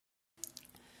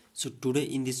So today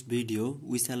in this video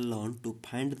we shall learn to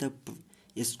find the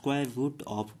square root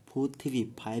of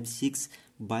 4356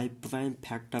 by prime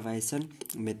factorization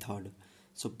method.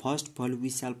 So first of all we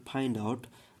shall find out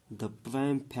the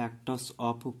prime factors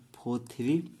of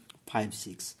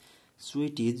 4356. So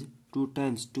it is 2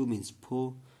 times 2 means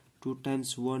 4, 2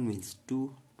 times 1 means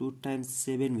 2, 2 times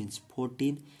 7 means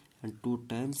 14 and 2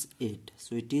 times 8.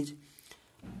 So it is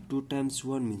 2 times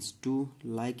 1 means 2,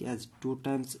 like as 2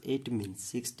 times 8 means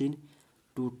 16,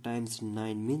 2 times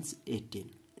 9 means 18.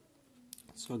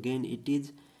 So again it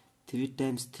is 3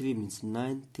 times 3 means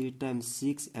 9, 3 times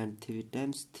 6 and 3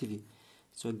 times 3.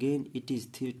 So again it is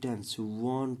 3 times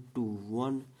 1, 2,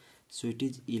 1. So it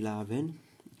is 11.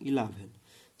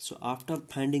 So after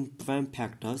finding prime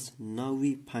factors, now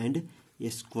we find a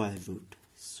square root.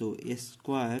 So a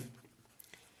square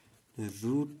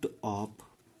root of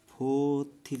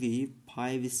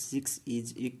 4356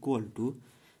 is equal to,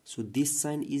 so this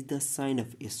sign is the sign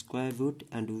of a square root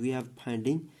and we are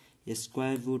finding a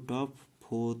square root of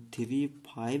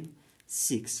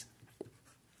 4356.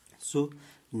 So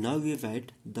now we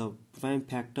write the prime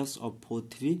factors of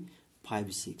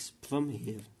 4356 from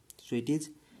here. So it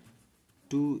is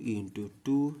 2 into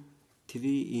 2,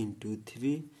 3 into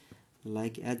 3,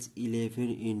 like as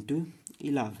 11 into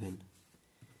 11.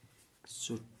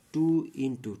 So 2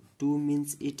 into 2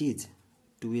 means it is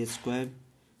 2 square,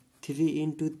 3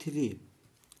 into 3,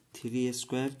 3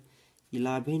 square,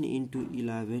 11 into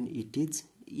 11 it is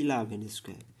 11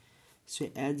 square. So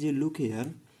as you look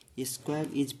here, a square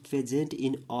is present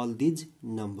in all these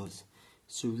numbers.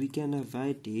 So we can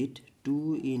write it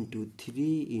 2 into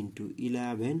 3 into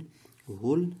 11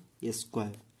 whole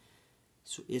square.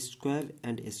 So a square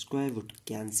and a square root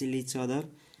cancel each other.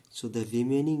 So the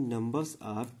remaining numbers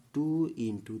are 2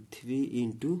 into 3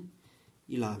 into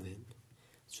 11.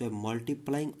 So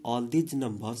multiplying all these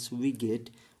numbers we get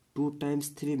 2 times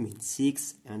 3 means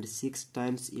 6 and 6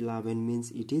 times 11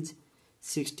 means it is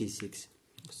 66.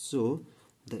 So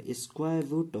the square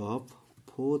root of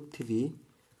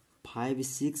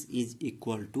 4356 is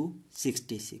equal to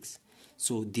 66.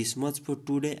 So this much for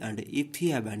today, and if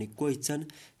you have any question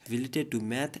related to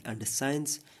math and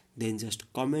science, then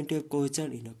just comment your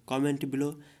question in a comment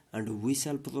below and we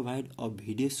shall provide a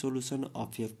video solution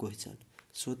of your question.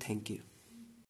 So thank you.